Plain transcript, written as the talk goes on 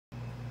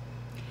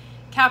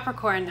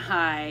Capricorn,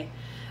 hi.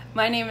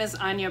 My name is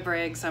Anya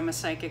Briggs. I'm a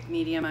psychic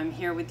medium. I'm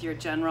here with your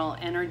general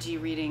energy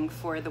reading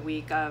for the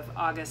week of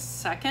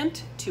August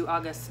 2nd to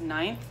August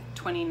 9th,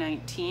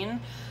 2019.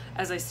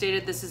 As I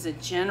stated, this is a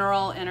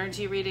general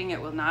energy reading.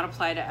 It will not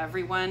apply to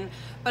everyone,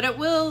 but it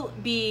will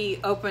be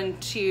open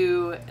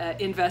to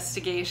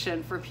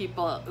investigation for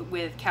people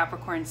with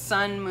Capricorn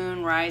Sun,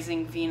 Moon,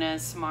 Rising,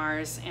 Venus,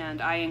 Mars,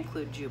 and I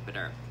include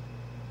Jupiter.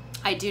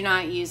 I do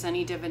not use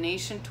any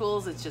divination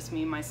tools. It's just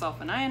me,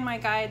 myself, and I, and my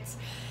guides.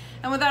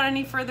 And without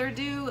any further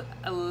ado,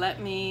 let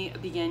me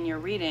begin your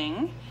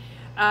reading.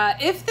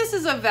 If this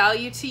is of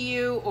value to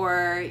you,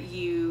 or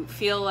you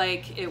feel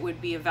like it would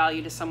be of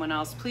value to someone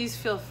else, please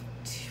feel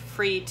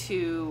free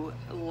to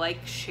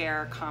like,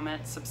 share,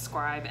 comment,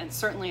 subscribe, and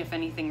certainly if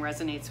anything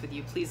resonates with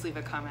you, please leave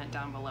a comment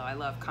down below. I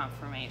love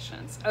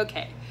confirmations.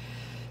 Okay,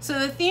 so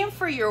the theme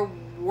for your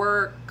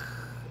work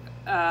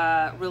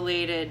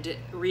related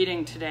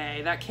reading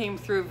today, that came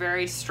through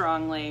very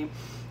strongly.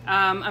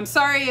 I'm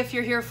sorry if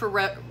you're here for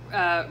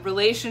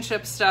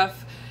relationship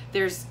stuff.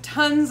 There's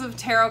tons of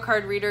tarot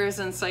card readers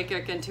and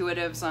psychic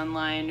intuitives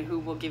online who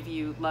will give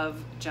you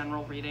love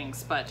general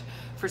readings, but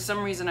for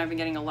some reason I've been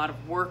getting a lot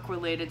of work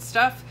related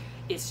stuff.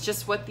 It's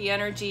just what the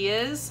energy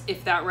is.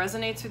 If that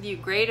resonates with you,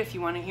 great. If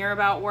you want to hear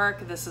about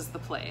work, this is the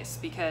place,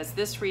 because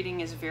this reading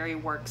is very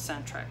work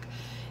centric.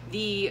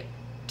 The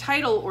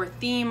title or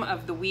theme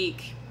of the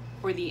week,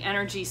 or the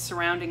energy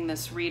surrounding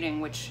this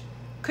reading, which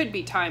could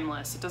be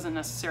timeless. It doesn't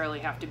necessarily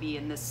have to be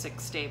in this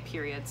 6-day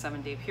period,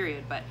 7-day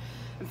period, but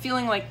I'm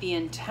feeling like the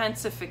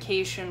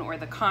intensification or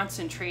the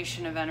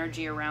concentration of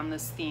energy around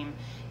this theme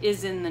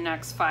is in the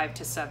next 5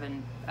 to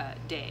 7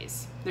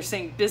 days. They're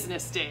saying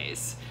business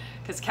days,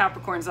 because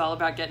Capricorn's all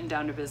about getting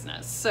down to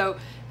business. So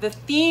the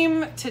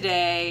theme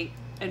today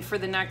and for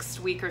the next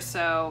week or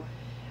so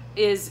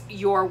is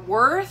your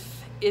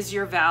worth is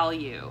your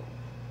value.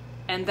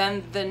 And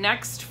then the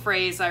next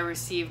phrase I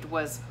received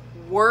was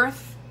worth/work.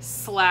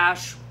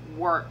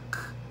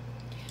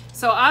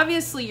 So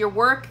obviously your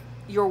worth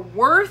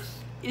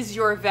is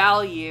your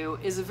value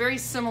is a very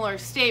similar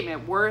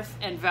statement. Worth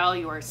and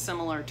value are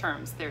similar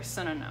terms. They're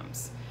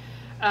synonyms.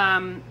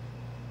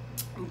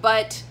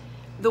 But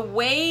the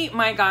way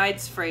my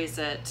guides phrase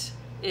it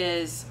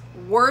is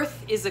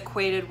worth is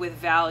equated with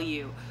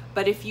value.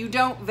 But if you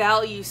don't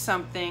value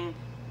something,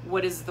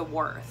 what is the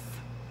worth?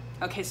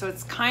 Okay, so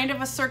it's kind of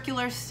a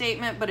circular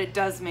statement, but it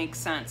does make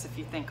sense if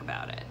you think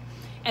about it.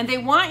 And they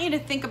want you to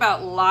think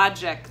about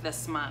logic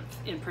this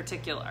month in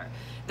particular.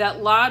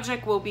 That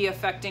logic will be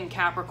affecting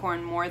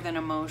Capricorn more than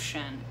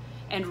emotion.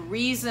 And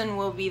reason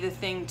will be the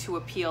thing to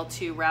appeal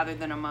to rather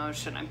than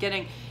emotion. I'm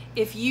getting,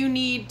 if you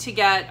need to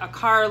get a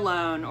car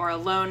loan or a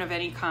loan of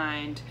any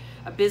kind,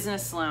 a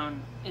business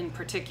loan in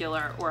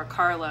particular, or a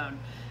car loan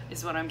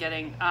is what I'm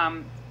getting,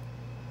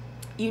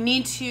 you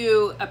need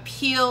to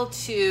appeal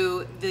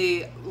to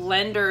the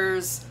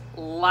lender's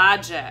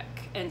logic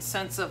and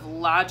sense of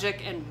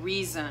logic and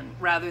reason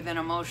rather than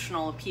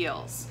emotional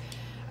appeals.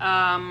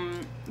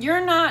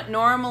 You're not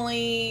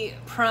normally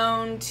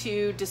prone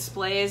to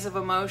displays of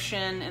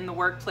emotion in the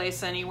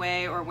workplace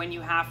anyway, or when you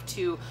have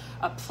to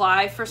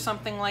apply for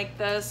something like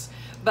this,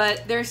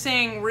 but they're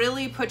saying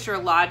really put your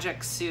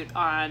logic suit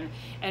on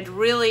and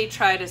really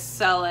try to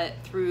sell it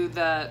through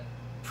the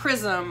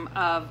prism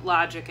of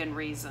logic and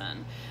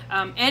reason.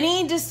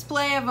 Any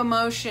display of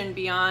emotion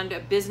beyond a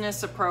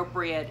business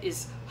appropriate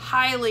is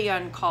highly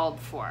uncalled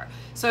for.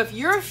 So if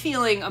you're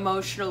feeling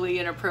emotionally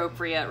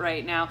inappropriate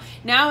right now,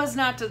 now is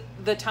not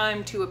the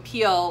time to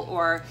appeal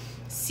or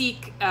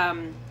seek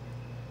any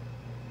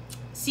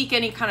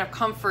kind of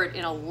comfort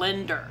in a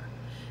lender.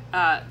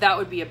 That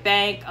would be a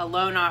bank, a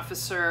loan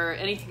officer,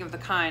 anything of the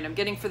kind. I'm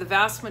getting for the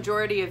vast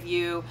majority of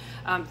you,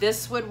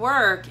 this would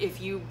work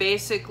if you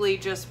basically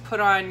just put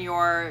on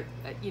your,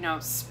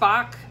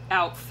 Spock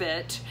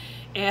outfit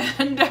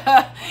and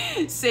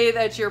say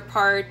that you're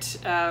part,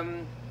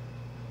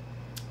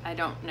 I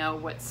don't know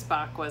what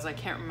Spock was. I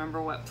can't remember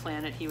what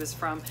planet he was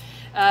from.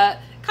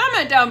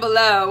 Comment down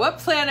below, what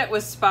planet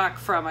was Spock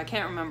from? I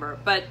can't remember.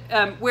 But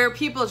where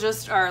people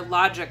just are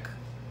logic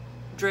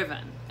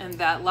driven, and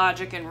that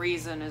logic and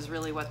reason is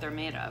really what they're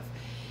made of.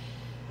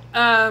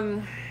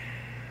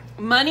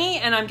 Money,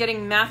 and I'm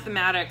getting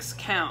mathematics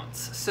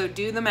counts. So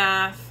do the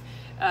math,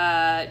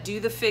 do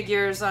the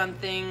figures on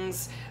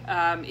things.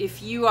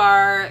 If you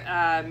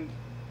are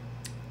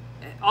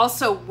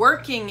also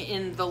working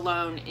in the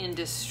loan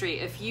industry,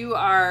 if you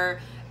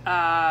are,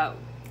 I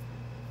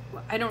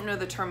don't know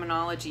the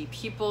terminology,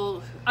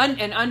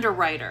 an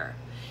underwriter.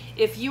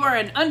 If you are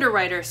an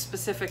underwriter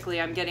specifically,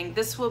 I'm getting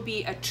this will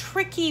be a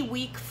tricky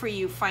week for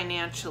you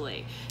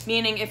financially.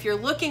 Meaning if you're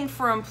looking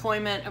for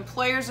employment,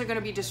 employers are going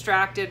to be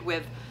distracted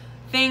with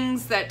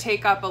things that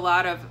take up a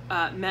lot of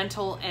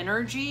mental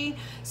energy.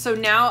 So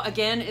now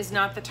again is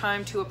not the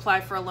time to apply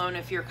for a loan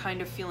if you're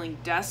kind of feeling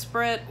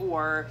desperate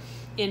or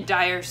in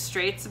dire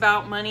straits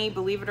about money.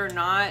 Believe it or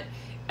not,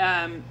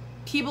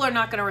 people are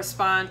not going to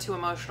respond to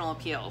emotional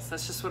appeals.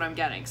 That's just what I'm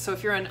getting. So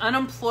if you're an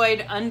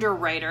unemployed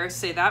underwriter,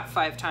 say that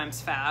 5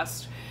 times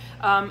fast,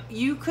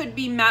 You could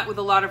be met with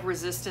a lot of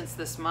resistance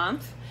this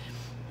month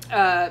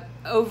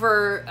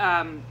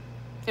over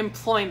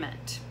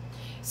employment.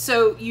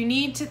 So you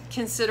need to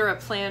consider a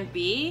plan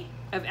B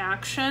of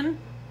action.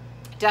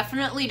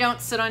 Definitely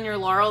don't sit on your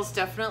laurels.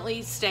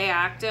 Definitely stay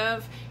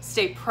active.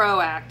 Stay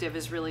proactive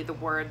is really the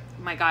word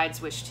my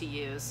guides wish to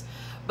use.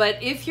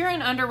 But if you're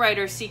an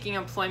underwriter seeking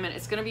employment,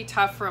 it's going to be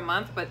tough for a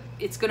month, but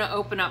it's going to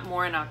open up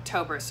more in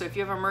October. So if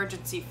you have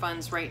emergency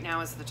funds, right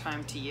now is the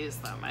time to use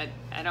them.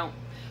 I don't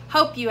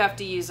hope you have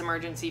to use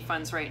emergency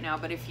funds right now,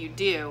 but if you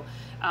do,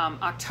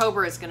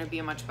 October is going to be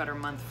a much better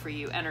month for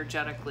you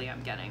energetically,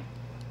 I'm getting.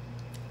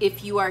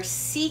 If you are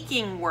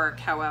seeking work,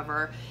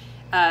 however,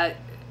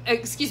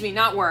 excuse me,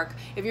 not work.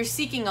 If you're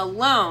seeking a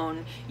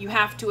loan, you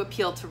have to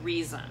appeal to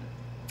reason.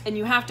 And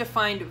you have to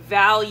find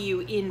value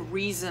in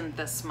reason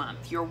this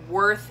month. Your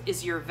worth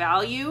is your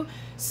value.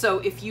 So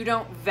if you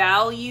don't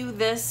value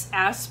this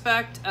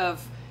aspect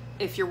of,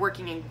 if you're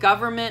working in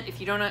government,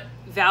 if you don't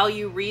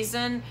value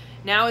reason,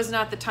 now is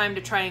not the time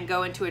to try and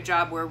go into a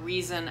job where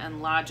reason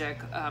and logic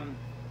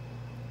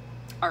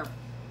are,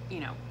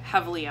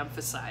 heavily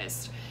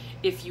emphasized.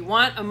 If you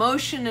want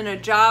emotion in a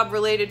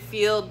job-related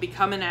field,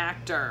 become an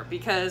actor,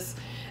 because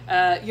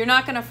you're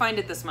not going to find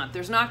it this month.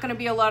 There's not going to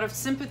be a lot of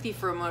sympathy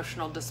for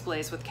emotional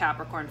displays with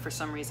Capricorn for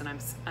some reason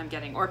I'm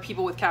getting, or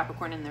people with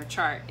Capricorn in their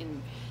chart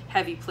in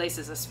heavy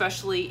places,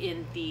 especially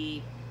in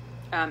the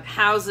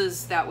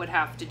houses that would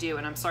have to do,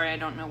 and I'm sorry, I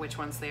don't know which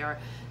ones they are,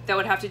 that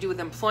would have to do with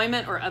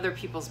employment or other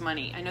people's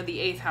money. I know the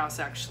 8th house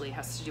actually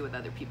has to do with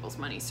other people's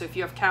money. So if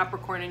you have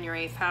Capricorn in your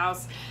 8th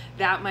house,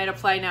 that might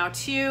apply now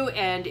too.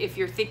 And if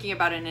you're thinking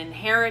about an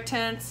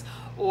inheritance,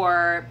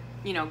 or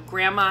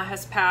grandma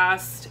has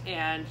passed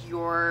and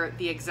you're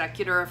the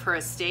executor of her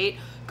estate,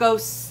 go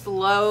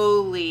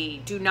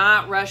slowly. Do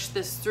not rush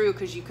this through,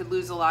 because you could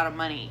lose a lot of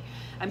money.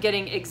 I'm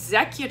getting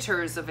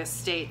executors of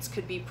estates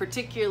could be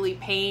particularly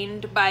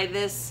pained by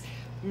this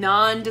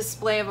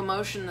non-display of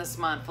emotion this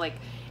month. Like,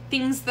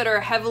 things that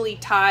are heavily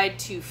tied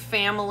to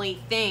family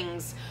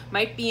things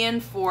might be in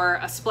for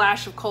a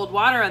splash of cold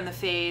water on the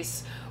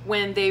face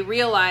when they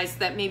realize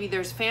that maybe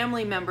there's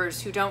family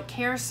members who don't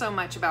care so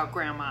much about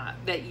grandma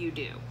that you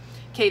do.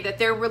 Okay, that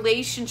their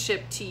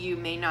relationship to you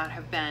may not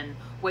have been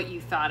what you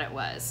thought it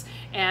was,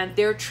 and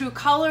their true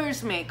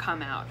colors may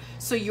come out.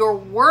 So your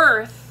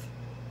worth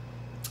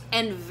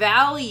and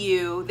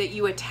value that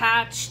you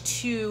attach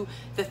to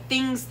the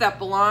things that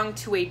belong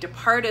to a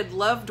departed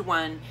loved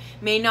one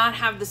may not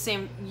have the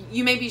same.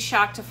 You may be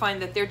shocked to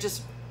find that they're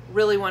just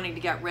really wanting to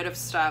get rid of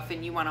stuff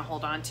and you want to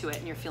hold on to it,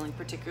 and you're feeling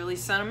particularly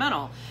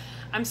sentimental.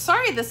 I'm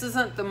sorry this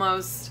isn't the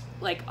most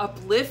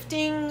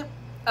uplifting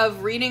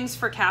of readings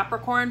for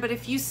Capricorn, but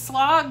if you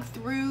slog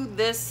through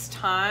this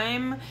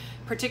time,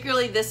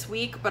 particularly this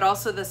week, but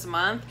also this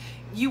month,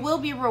 you will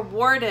be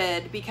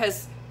rewarded,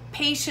 because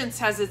patience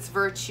has its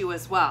virtue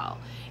as well.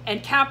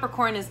 And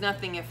Capricorn is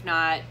nothing if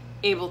not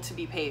able to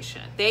be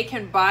patient. They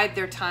can bide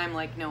their time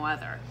like no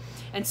other.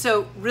 And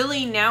so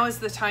really now is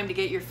the time to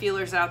get your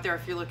feelers out there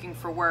if you're looking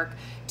for work,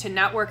 to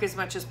network as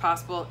much as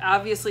possible.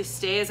 Obviously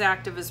stay as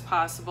active as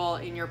possible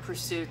in your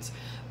pursuits.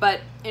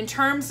 But in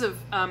terms of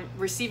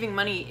receiving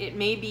money, it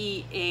may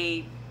be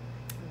a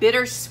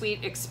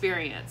bittersweet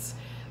experience.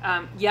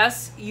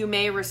 Yes, you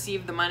may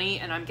receive the money,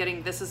 and I'm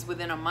getting this is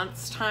within a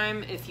month's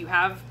time.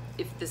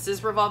 If this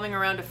is revolving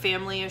around a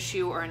family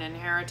issue or an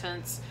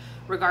inheritance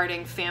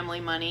regarding family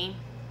money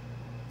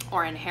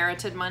or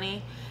inherited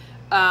money,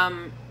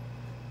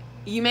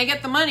 you may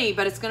get the money,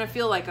 but it's going to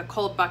feel like a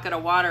cold bucket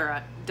of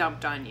water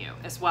dumped on you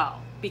as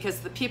well, because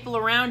the people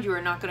around you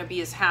are not going to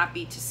be as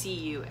happy to see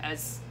you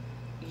as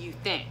you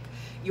think.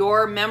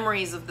 Your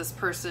memories of this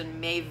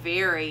person may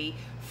vary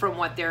from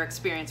what their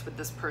experience with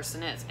this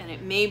person is, and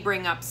it may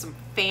bring up some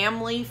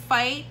family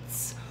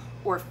fights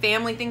or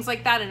family things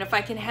like that. And if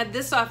I can head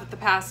this off at the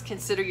past,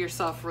 consider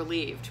yourself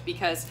relieved,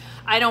 because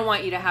I don't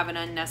want you to have an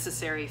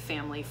unnecessary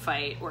family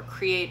fight or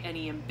create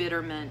any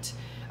embitterment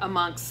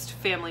amongst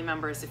family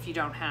members if you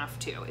don't have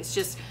to. It's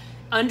just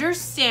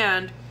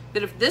understand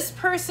that if this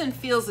person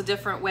feels a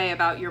different way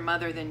about your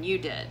mother than you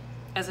did,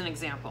 as an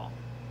example,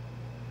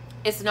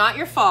 it's not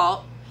your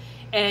fault,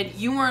 and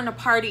you weren't a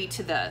party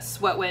to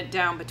this, what went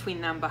down between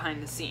them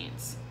behind the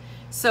scenes.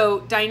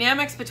 So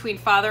dynamics between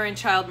father and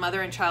child,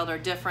 mother and child are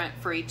different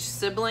for each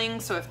sibling.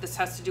 So if this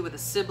has to do with a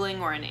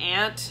sibling or an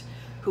aunt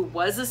who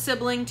was a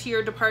sibling to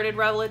your departed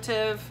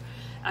relative,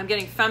 I'm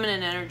getting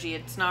feminine energy.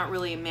 It's not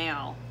really a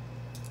male.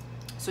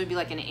 So it'd be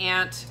like an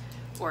aunt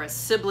or a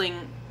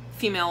sibling,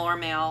 female or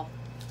male,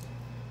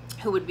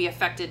 who would be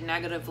affected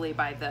negatively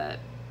by the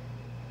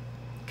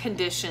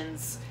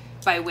conditions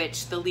by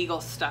which the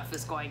legal stuff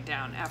is going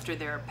down after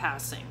their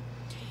passing.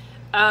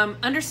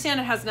 Understand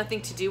it has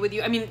nothing to do with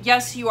you. I mean,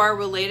 yes, you are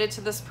related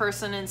to this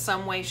person in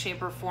some way,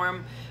 shape, or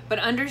form, but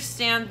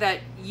understand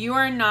that you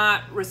are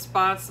not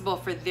responsible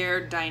for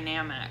their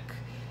dynamic.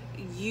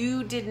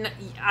 You didn't,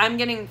 I'm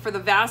getting, for the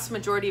vast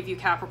majority of you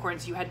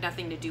Capricorns, you had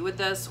nothing to do with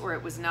this, or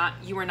it was not,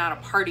 you were not a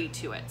party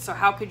to it. So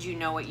how could you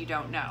know what you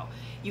don't know?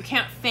 You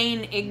can't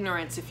feign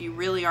ignorance if you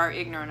really are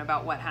ignorant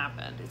about what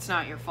happened. It's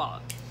not your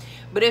fault.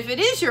 But if it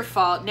is your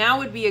fault, now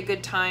would be a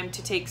good time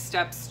to take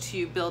steps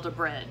to build a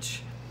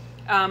bridge.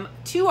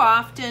 Too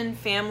often,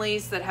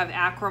 families that have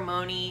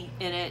acrimony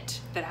in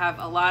it, that have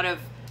a lot of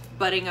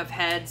butting of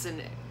heads,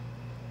 and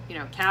you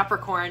know,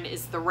 Capricorn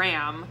is the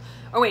ram.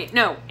 Oh wait,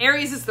 no,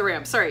 Aries is the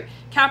ram. Sorry,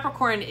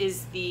 Capricorn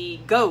is the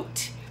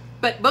goat.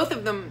 But both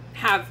of them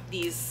have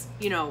these,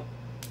 you know,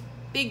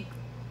 big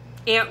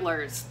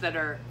antlers that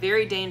are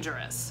very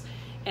dangerous.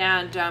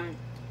 And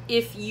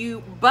if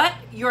you butt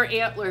your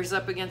antlers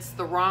up against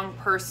the wrong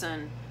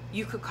person,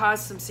 you could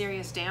cause some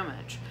serious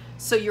damage.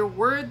 So your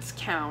words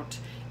count.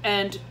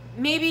 And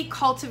maybe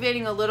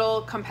cultivating a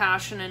little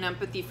compassion and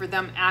empathy for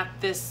them at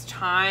this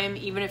time,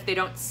 even if they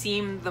don't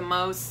seem the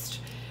most,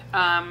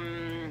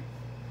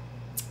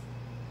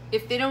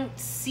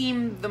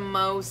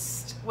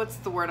 what's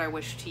the word I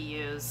wish to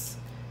use?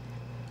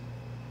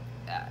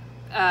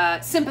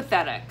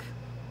 Sympathetic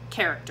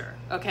character,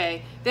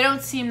 okay? They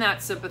don't seem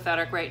that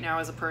sympathetic right now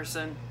as a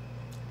person.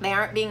 They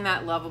aren't being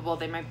that lovable.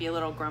 They might be a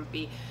little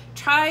grumpy.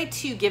 Try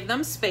to give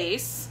them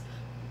space.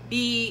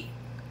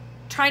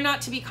 Try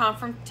not to be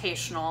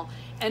confrontational,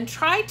 and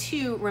try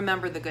to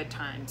remember the good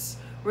times.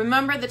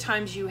 Remember the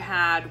times you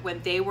had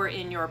when they were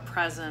in your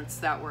presence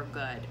that were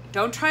good.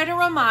 Don't try to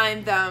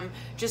remind them,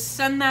 just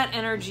send that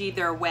energy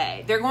their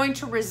way. They're going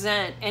to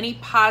resent any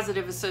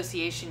positive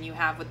association you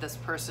have with this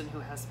person who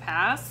has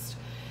passed,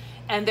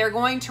 and they're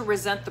going to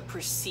resent the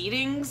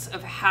proceedings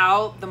of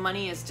how the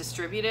money is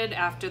distributed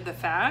after the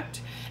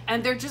fact,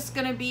 and they're just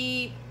going to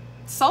be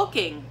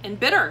sulking and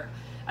bitter.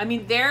 I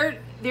mean,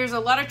 there's a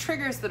lot of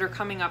triggers that are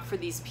coming up for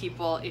these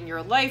people in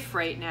your life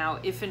right now.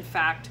 If in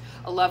fact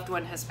a loved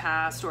one has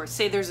passed, or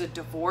say there's a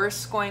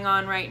divorce going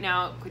on right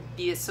now, it could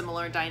be a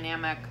similar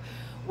dynamic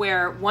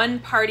where one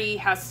party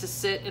has to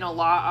sit in a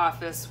law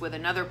office with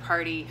another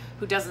party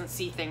who doesn't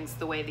see things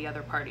the way the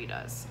other party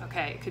does.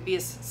 Okay, it could be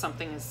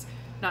something as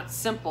not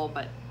simple,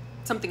 but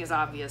something as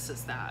obvious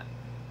as that.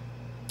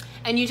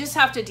 And you just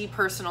have to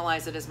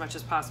depersonalize it as much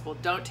as possible.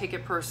 Don't take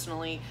it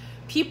personally.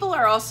 People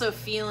are also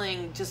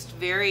feeling just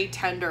very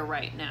tender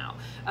right now.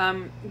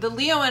 The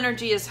Leo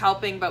energy is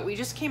helping, but we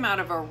just came out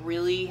of a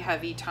really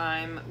heavy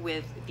time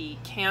with the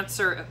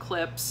Cancer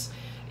eclipse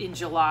in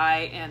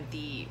July and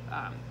the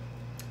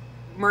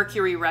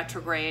Mercury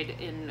retrograde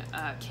in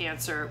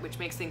Cancer, which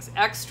makes things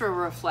extra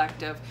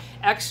reflective,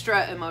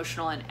 extra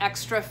emotional, and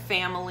extra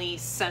family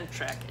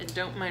centric. And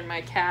don't mind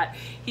my cat,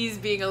 he's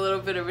being a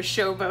little bit of a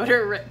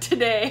showboater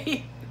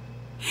today.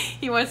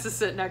 He wants to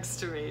sit next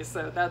to me,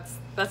 so that's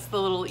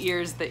the little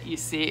ears that you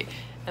see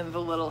and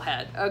the little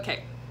head.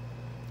 Okay.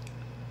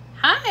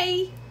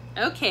 Hi.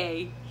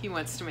 Okay, he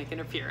wants to make an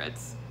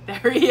appearance.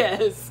 There he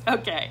is.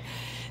 Okay.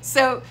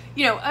 So,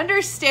 you know,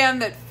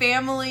 understand that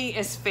family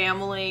is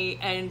family,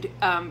 and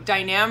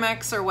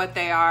dynamics are what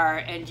they are,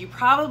 and you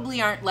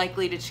probably aren't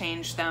likely to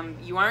change them.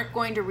 You aren't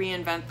going to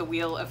reinvent the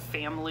wheel of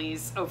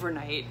families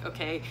overnight,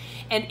 okay?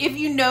 And if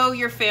you know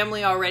your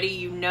family already,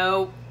 you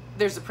know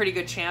there's a pretty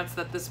good chance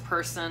that this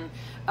person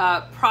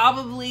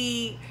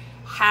probably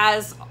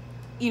has,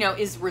 you know,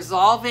 is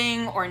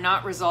resolving or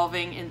not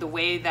resolving in the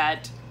way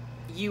that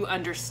you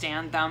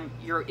understand them.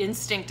 Your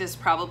instinct is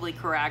probably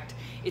correct.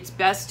 It's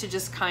best to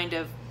just kind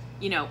of,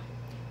 you know,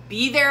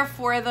 be there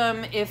for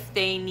them if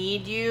they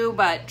need you,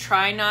 but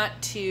try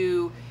not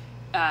to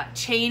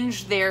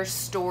change their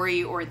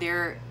story or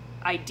their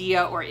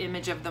idea or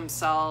image of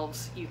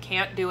themselves. You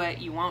can't do it.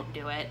 You won't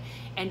do it.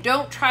 And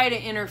don't try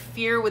to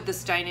interfere with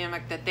this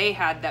dynamic that they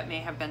had that may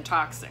have been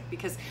toxic,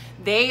 because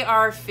they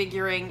are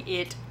figuring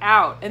it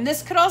out. And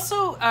this could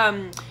also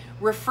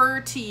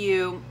refer to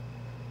you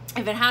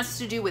if it has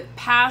to do with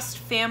past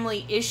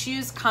family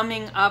issues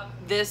coming up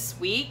this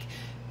week,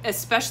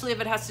 especially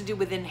if it has to do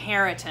with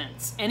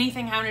inheritance.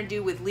 Anything having to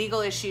do with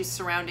legal issues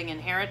surrounding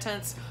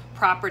inheritance,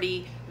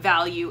 property,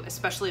 value,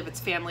 especially if it's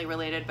family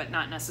related, but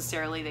not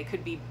necessarily. They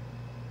could be,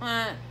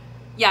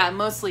 yeah,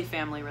 mostly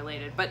family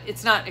related, but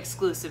it's not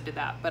exclusive to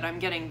that. But I'm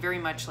getting very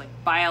much like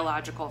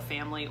biological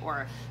family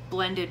or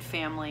blended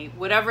family,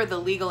 whatever the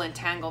legal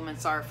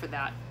entanglements are for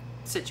that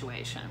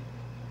situation.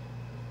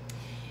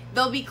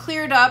 They'll be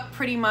cleared up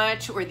pretty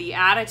much, or the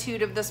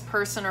attitude of this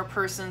person or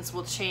persons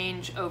will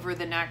change over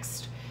the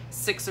next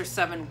 6 or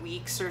 7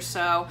 weeks or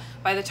so.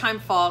 By the time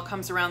fall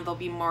comes around, they'll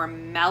be more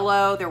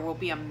mellow. There will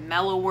be a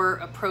mellower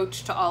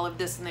approach to all of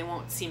this, and they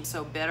won't seem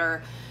so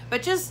bitter.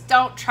 But just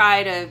don't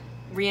try to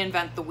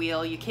reinvent the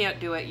wheel. You can't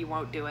do it. You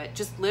won't do it.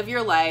 Just live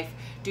your life.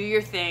 Do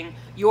your thing.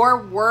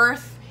 Your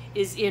worth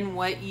is in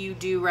what you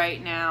do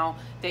right now,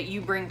 that you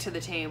bring to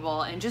the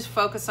table, and just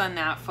focus on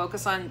that.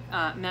 Focus on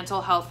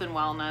mental health and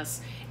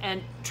wellness,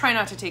 and try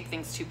not to take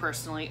things too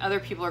personally. Other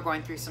people are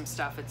going through some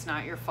stuff. It's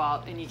not your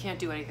fault, and you can't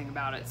do anything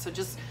about it. So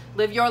just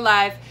live your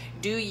life,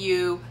 do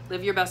you,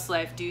 live your best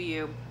life, do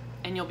you,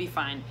 and you'll be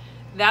fine.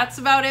 That's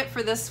about it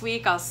for this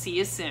week. I'll see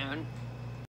you soon.